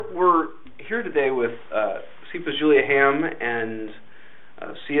here today with SEPA's Julia Hamm and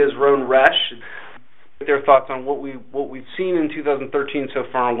SEIA's Roan Resch. Their thoughts on what we've seen in 2013 so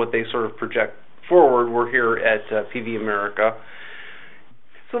far and what they sort of project forward. We're here at PV America.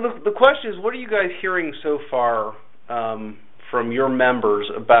 So the question is, what are you guys hearing so far from your members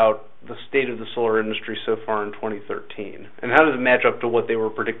about the state of the solar industry so far in 2013? And how does it match up to what they were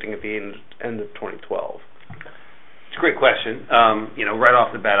predicting at the end of 2012? It's a great question. Right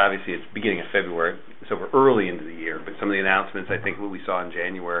off the bat, obviously it's beginning of February, so we're early into the year, but some of the announcements, I think what we saw in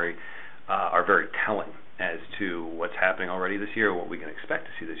January are very telling as to what's happening already this year and what we can expect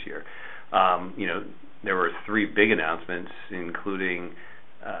to see this year. There were three big announcements, including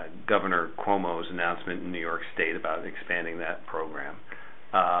Governor Cuomo's announcement in New York State about expanding that program.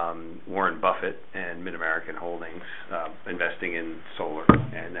 Warren Buffett and MidAmerican Holdings investing in solar,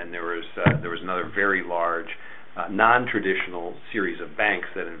 and then there was another very large non-traditional series of banks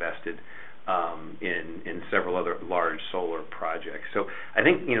that invested in several other large solar projects. So I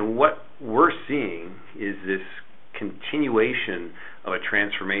think what we're seeing is this continuation of a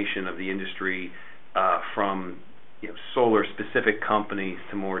transformation of the industry from solar-specific companies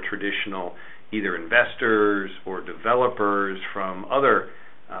to more traditional either investors or developers from other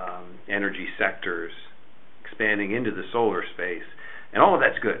energy sectors expanding into the solar space. And all of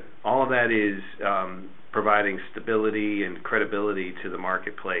that's good. All of that is providing stability and credibility to the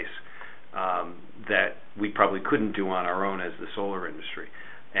marketplace that we probably couldn't do on our own as the solar industry.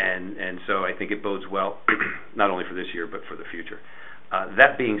 And so I think it bodes well, not only for this year, but for the future.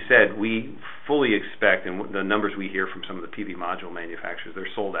 That being said, we fully expect, and the numbers we hear from some of the PV module manufacturers, they're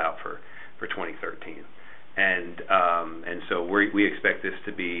sold out for 2013. And so we expect this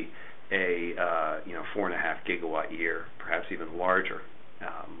to be a 4.5 gigawatt year, perhaps even larger,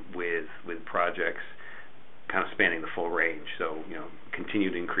 with projects kind of spanning the full range. So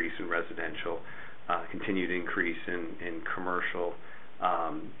continued increase in residential, continued increase in commercial,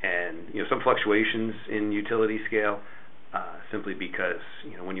 and some fluctuations in utility scale, simply because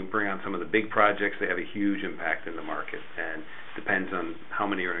when you bring on some of the big projects, they have a huge impact in the market, and depends on how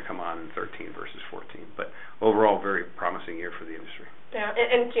many are going to come on in 13 versus 14. But overall, very promising year for the industry. Yeah,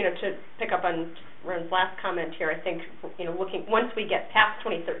 and to pick up on Ron's last comment here, I think once we get past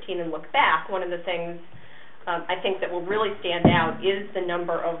 2013 and look back, one of the things I think that will really stand out is the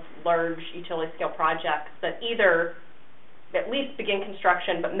number of large utility scale projects that either at least begin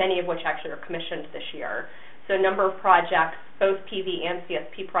construction, but many of which actually are commissioned this year. So a number of projects, both PV and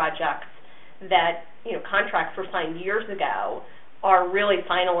CSP projects, that contracts were signed years ago are really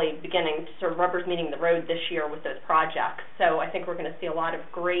finally beginning to sort of rubbers meeting the road this year with those projects. So I think we're going to see a lot of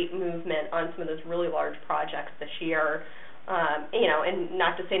great movement on some of those really large projects this year. And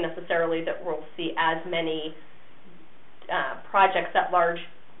not to say necessarily that we'll see as many projects at large,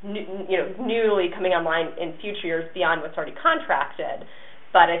 newly coming online in future years beyond what's already contracted.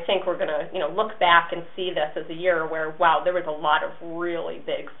 But I think we're going to, look back and see this as a year where, wow, there was a lot of really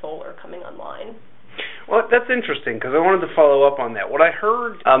big solar coming online. Well, that's interesting, because I wanted to follow up on that. What I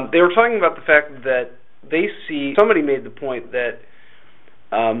heard, they were talking about the fact that somebody made the point that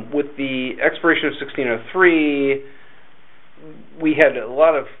with the expiration of 1603, we had a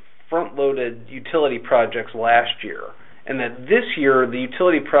lot of front-loaded utility projects last year, and that this year the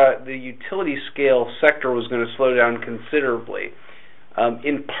utility scale sector was going to slow down considerably,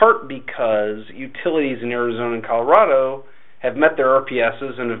 in part because utilities in Arizona and Colorado have met their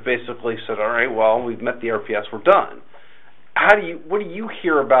RPSs and have basically said, all right, well, we've met the RPS, we're done. What do you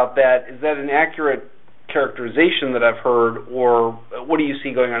hear about that? Is that an accurate characterization that I've heard, or what do you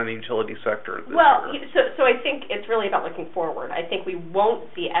see going on in the utility sector this year? So I think it's really about looking forward. I think we won't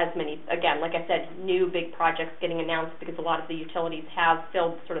see as many, again, like I said, new big projects getting announced, because a lot of the utilities have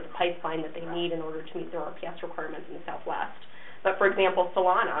filled sort of the pipeline that they need in order to meet their RPS requirements in the Southwest. But for example,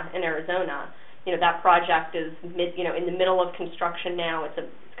 Solana in Arizona, that project is in the middle of construction now. It's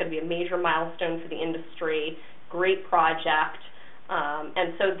going to be a major milestone for the industry. Great project.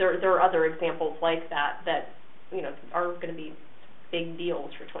 And so there are other examples like that are going to be big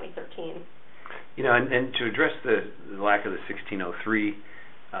deals for 2013. And to address the lack of the 1603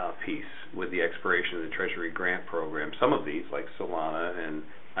 piece with the expiration of the Treasury grant program, some of these, like Solana and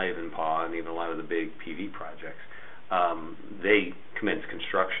Ivanpah and even a lot of the big PV projects, they commenced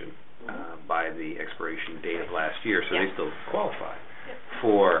construction by the expiration date of last year, so they still qualify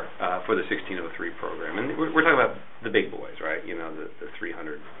for the 1603 program. And we're talking about the big boys, right? The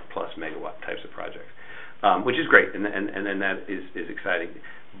 300 plus megawatt types of projects, which is great, and that is exciting.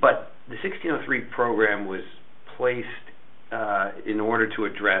 But the 1603 program was placed in order to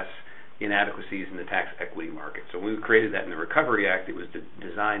address inadequacies in the tax equity market. So when we created that in the Recovery Act, it was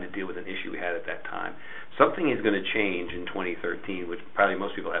designed to deal with an issue we had at that time. Something is going to change in 2013, which probably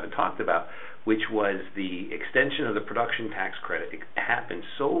most people haven't talked about, which was the extension of the production tax credit. It happened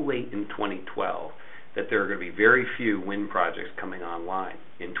so late in 2012 that there are going to be very few wind projects coming online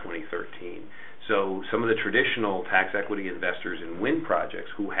in 2013. So some of the traditional tax equity investors in wind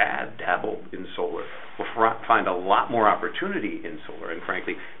projects who have dabbled in solar will find a lot more opportunity in solar, and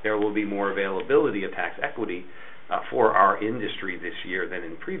frankly, there will be more availability of tax equity for our industry this year than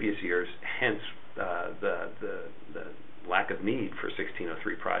in previous years, hence the lack of need for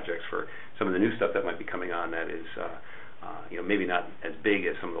 1603 projects for some of the new stuff that might be coming on that is maybe not as big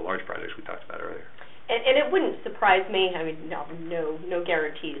as some of the large projects we talked about earlier. And it wouldn't surprise me, I mean, no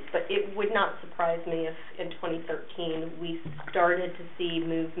guarantees, but it would not surprise me if in 2013 we started to see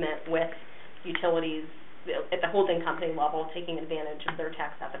movement with utilities at the holding company level taking advantage of their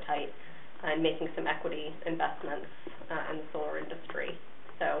tax appetite and making some equity investments in the solar industry.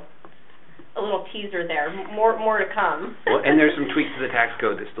 So a little teaser there, more to come. Well, and there's some tweaks to the tax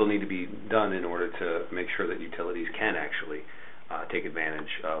code that still need to be done in order to make sure that utilities can actually take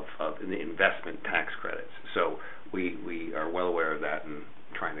advantage of the investment tax credits. So we are well aware of that and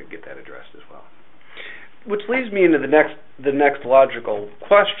trying to get that addressed as well. Which leads me into the next logical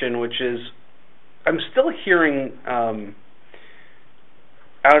question, which is, I'm still hearing out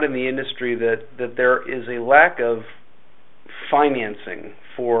in the industry that there is a lack of financing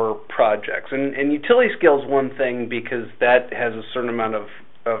for projects, and utility scale is one thing because that has a certain amount of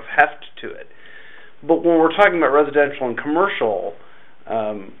heft to it. But when we're talking about residential and commercial,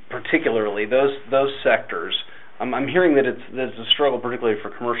 particularly those sectors, I'm hearing that there's a struggle, particularly for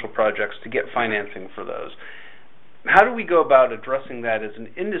commercial projects, to get financing for those. How do we go about addressing that as an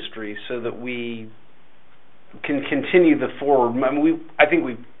industry so that we can continue the forward? I mean, I think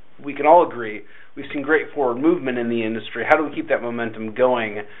we can all agree we've seen great forward movement in the industry. How do we keep that momentum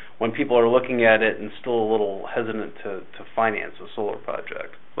going when people are looking at it and still a little hesitant to finance a solar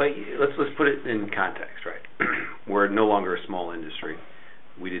project? Well, let's put it in context, right? We're no longer a small industry.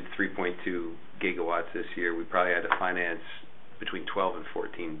 We did 3.2 gigawatts this year. We probably had to finance between $12 and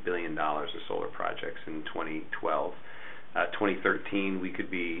 $14 billion of solar projects in 2012. 2013, we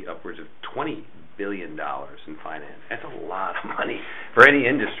could be upwards of $20 billion in finance. That's a lot of money for any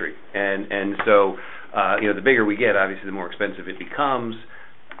industry. And so, the bigger we get, obviously, the more expensive it becomes,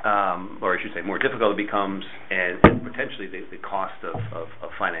 or I should say more difficult it becomes, and potentially the cost of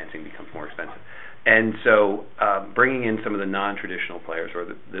financing becomes more expensive. And so bringing in some of the non-traditional players or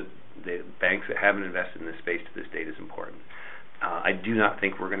the banks that haven't invested in this space to this date is important. I do not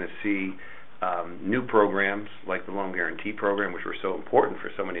think we're going to see new programs like the Loan Guarantee Program, which were so important for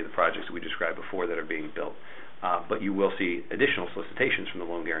so many of the projects that we described before that are being built. But you will see additional solicitations from the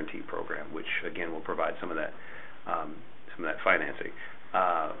Loan Guarantee Program, which again will provide some of that financing.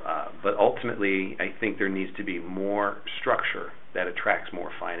 But ultimately, I think there needs to be more structure that attracts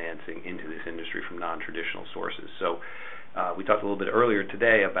more financing into this industry from non-traditional sources. So we talked a little bit earlier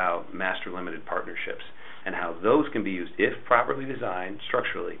today about master limited partnerships and how those can be used, if properly designed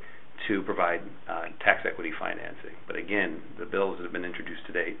structurally, to provide tax equity financing. But again, the bills that have been introduced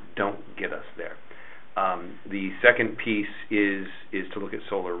today don't get us there. The second piece is to look at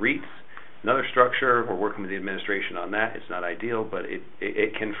solar REITs. Another structure, we're working with the administration on that. It's not ideal, but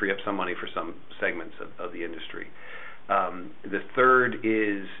it can free up some money for some segments of the industry. The third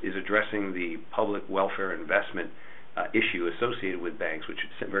is addressing the public welfare investment issue associated with banks, which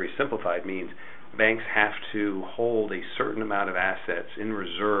very simplified means banks have to hold a certain amount of assets in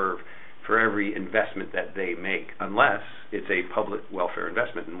reserve for every investment that they make, unless it's a public welfare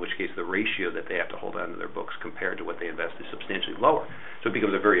investment, in which case the ratio that they have to hold onto their books compared to what they invest is substantially lower. So it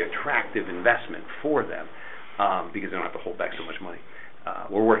becomes a very attractive investment for them because they don't have to hold back so much money.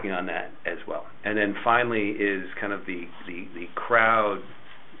 We're working on that as well. And then finally is kind of the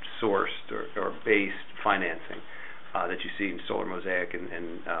crowd-sourced or based financing that you see in Solar Mosaic and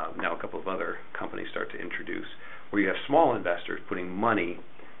now a couple of other companies start to introduce, where you have small investors putting money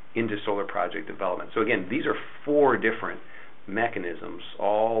into solar project development. So again, these are four different mechanisms,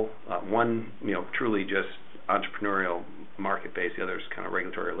 all one truly just entrepreneurial market-based, the other is kind of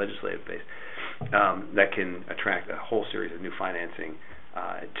regulatory or legislative-based, that can attract a whole series of new financing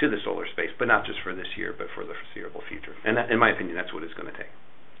to the solar space, but not just for this year, but for the foreseeable future. And that, in my opinion, that's what it's going to take.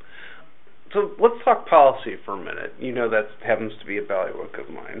 So let's talk policy for a minute. That happens to be a bailiwick of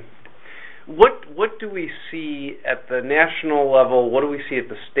mine. What do we see at the national level? What do we see at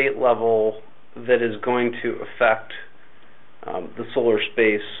the state level that is going to affect the solar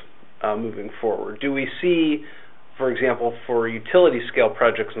space moving forward? Do we see for example, for utility scale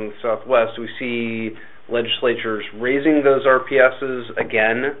projects in the Southwest, we see legislatures raising those RPSs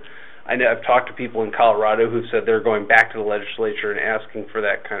again. I know I've talked to people in Colorado who've said they're going back to the legislature and asking for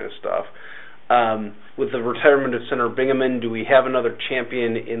that kind of stuff. With the retirement of Senator Bingaman, do we have another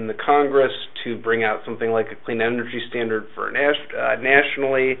champion in the Congress to bring out something like a clean energy standard for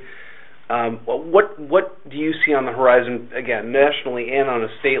nationally? What do you see on the horizon, again, nationally and on a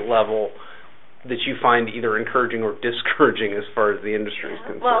state level, that you find either encouraging or discouraging as far as the industry is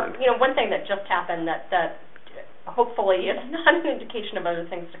concerned? Well, one thing that just happened that hopefully is not an indication of other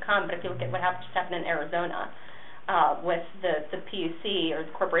things to come, but if you look at what just happened in Arizona with the PUC, or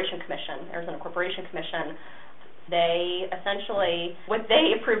the Arizona Corporation Commission, they essentially, what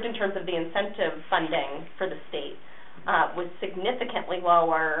they approved in terms of the incentive funding for the state was significantly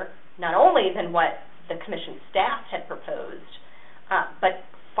lower, not only than what the commission staff had proposed, but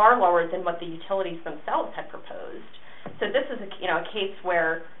far lower than what the utilities themselves had proposed. So this is a case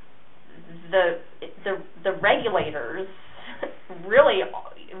where the regulators really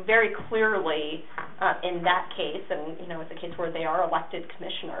very clearly in that case, and it's a case where they are elected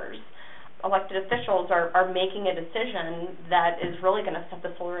commissioners, elected officials are making a decision that is really going to set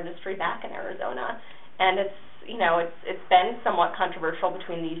the solar industry back in Arizona. And it's been somewhat controversial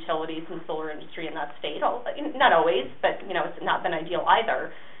between the utilities and the solar industry in that state. Not always, but it's not been ideal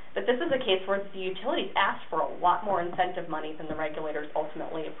either. But this is a case where the utilities asked for a lot more incentive money than the regulators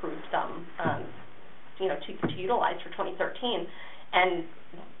ultimately approved them, to utilize for 2013. And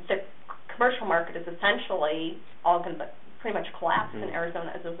the commercial market is essentially all going to pretty much collapse in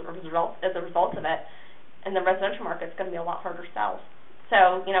Arizona as a result of it, and the residential market is going to be a lot harder to sell.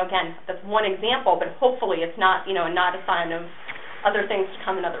 So, again, that's one example, but hopefully it's not, not a sign of other things to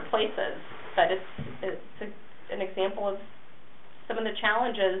come in other places. But it's an example of some of the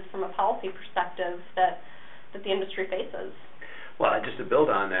challenges from a policy perspective that the industry faces. Well, just to build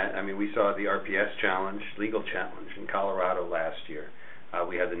on that, we saw the RPS challenge, legal challenge in Colorado last year.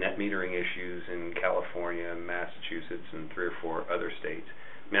 We had the net metering issues in California, Massachusetts, and 3 or 4 other states.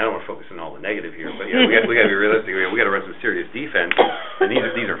 I don't want to focus on all the negative here, but we got to be realistic. We got to run some serious defense, and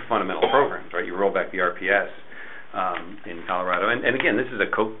these are fundamental programs, right? You roll back the RPS in Colorado, and again, this is a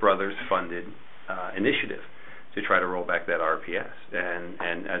Koch brothers funded initiative to try to roll back that RPS,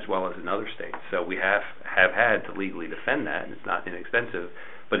 and as well as in other states. So we have had to legally defend that, and it's not inexpensive,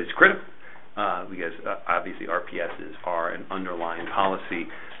 but it's critical because obviously RPSs are an underlying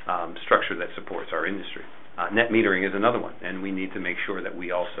policy structure that supports our industry. Net metering is another one, and we need to make sure that we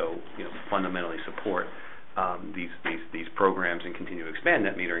also fundamentally support these programs and continue to expand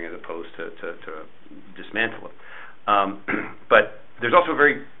net metering as opposed to dismantle it. But there's also a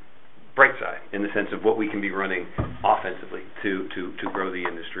very bright side in the sense of what we can be running offensively to grow the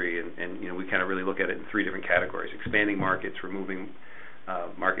industry, and we kind of really look at it in 3 different categories: expanding markets, removing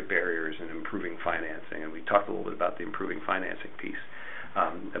market barriers, and improving financing. And we talked a little bit about the improving financing piece.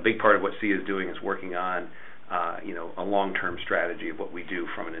 A big part of what SEIA is doing is working on a long-term strategy of what we do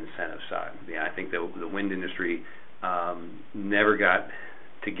from an incentive side. I think the wind industry never got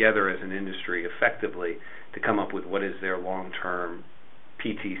together as an industry effectively to come up with what is their long-term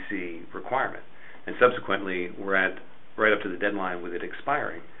PTC requirement, and subsequently we're at right up to the deadline with it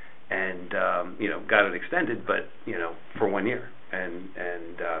expiring, and got it extended, but for 1 year, and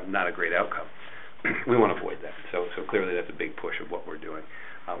not a great outcome. We want to avoid that. So clearly that's a big push of what we're doing.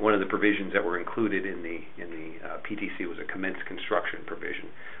 One of the provisions that were included in the PTC was a commence construction provision,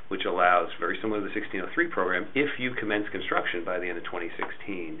 which allows, very similar to the 1603 program, if you commence construction by the end of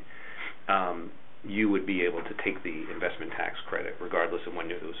 2016. You would be able to take the investment tax credit regardless of when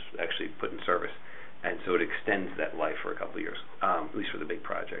it was actually put in service. And so it extends that life for a couple of years, at least for the big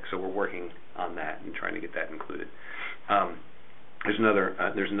projects. So we're working on that and trying to get that included.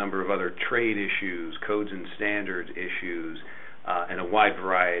 There's a number of other trade issues, codes and standards issues, and a wide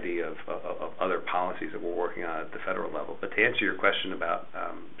variety of other policies that we're working on at the federal level. But to answer your question about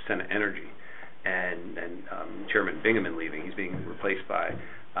Senate Energy and Chairman Bingaman leaving, he's being replaced by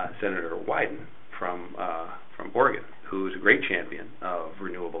Senator Wyden from Oregon, who is a great champion of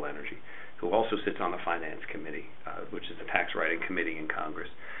renewable energy, who also sits on the Finance Committee, which is the tax writing committee in Congress.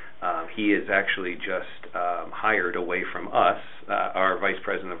 He is actually just hired away from us, our Vice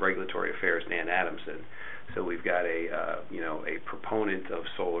President of Regulatory Affairs, Dan Adamson. So we've got a proponent of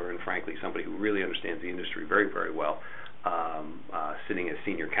solar, and frankly somebody who really understands the industry very, very well, sitting as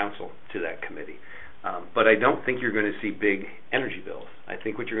senior counsel to that committee. But I don't think you're going to see big energy bills. I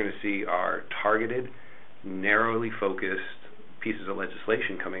think what you're going to see are targeted, narrowly focused pieces of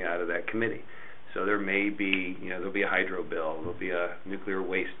legislation coming out of that committee. So there may be, there'll be a hydro bill, there'll be a nuclear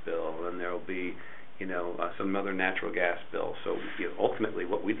waste bill, and there'll be, some other natural gas bill. So ultimately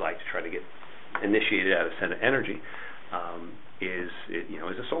what we'd like to try to get initiated out of Senate Energy is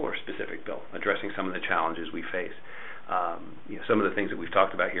a solar specific bill addressing some of the challenges we face. Some of the things that we've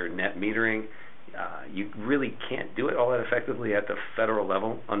talked about here, net metering, you really can't do it all that effectively at the federal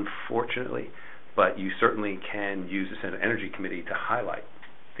level, unfortunately, but you certainly can use the Senate Energy Committee to highlight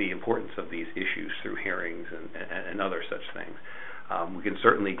the importance of these issues through hearings and other such things. We can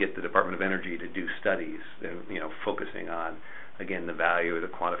certainly get the Department of Energy to do studies, focusing on, again, the value, the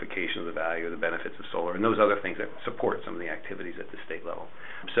quantification of the value, the benefits of solar, and those other things that support some of the activities at the state level.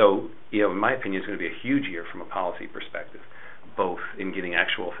 So, in my opinion, it's going to be a huge year from a policy perspective, both in getting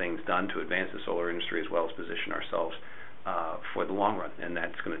actual things done to advance the solar industry as well as position ourselves for the long run, and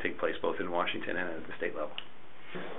that's going to take place both in Washington and at the state level.